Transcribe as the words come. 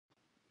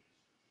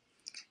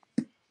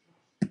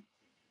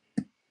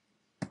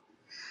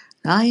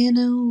Lying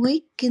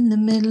awake in the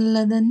middle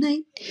of the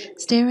night,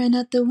 staring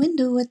out the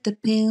window at the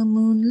pale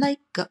moonlight.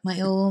 Got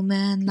my old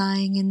man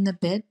lying in the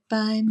bed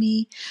by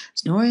me,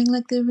 snoring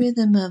like the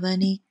rhythm of an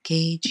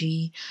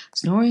EKG,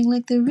 snoring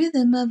like the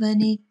rhythm of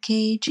an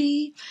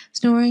EKG,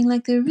 snoring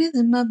like the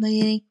rhythm of an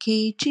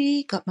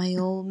EKG. Got my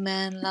old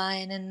man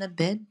lying in the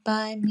bed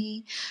by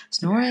me,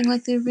 snoring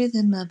like the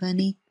rhythm of an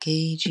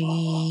EKG.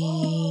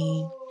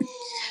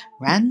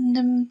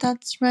 Random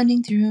thoughts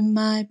running through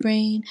my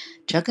brain,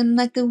 chugging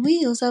like the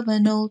wheels of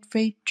an old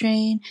freight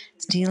train,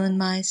 stealing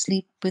my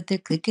sleep with their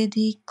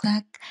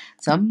clickety-clack.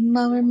 Some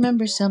I'll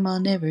remember, some I'll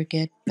never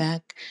get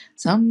back.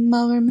 Some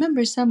I'll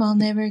remember, some I'll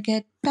never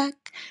get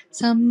back.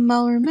 Some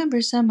I'll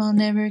remember, some I'll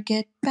never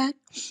get back.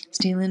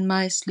 Stealing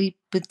my sleep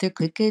with their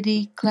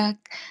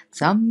clickety-clack.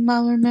 Some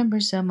I'll remember,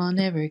 some I'll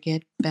never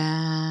get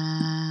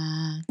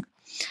back.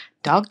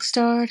 Dogs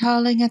start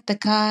howling at the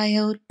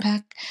coyote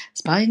pack,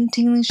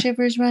 spine-tingling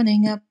shivers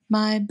running up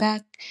my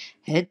back.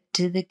 Head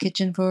to the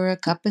kitchen for a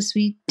cup of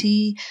sweet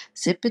tea,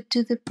 sip it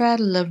to the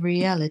prattle of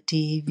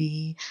reality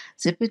TV.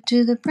 Sip it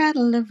to the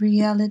prattle of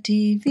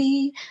reality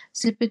TV.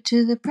 Sip it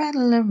to the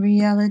prattle of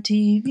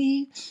reality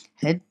TV.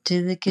 Head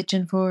to the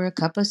kitchen for a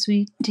cup of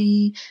sweet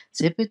tea,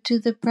 sip it to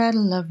the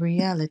prattle of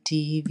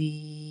reality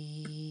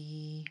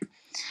TV.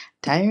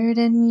 Tired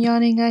and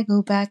yawning, I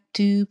go back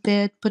to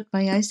bed, put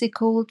my icy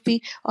cold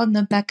feet on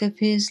the back of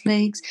his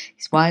legs.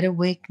 He's wide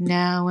awake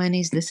now and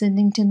he's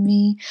listening to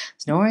me,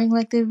 snoring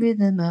like the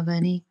rhythm of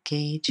an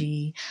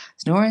EKG,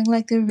 snoring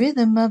like the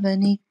rhythm of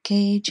an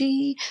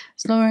EKG,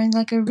 snoring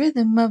like a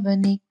rhythm of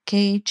an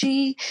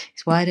EKG.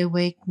 He's wide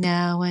awake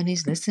now and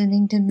he's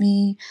listening to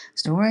me,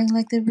 snoring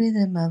like the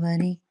rhythm of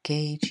an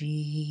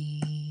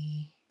EKG.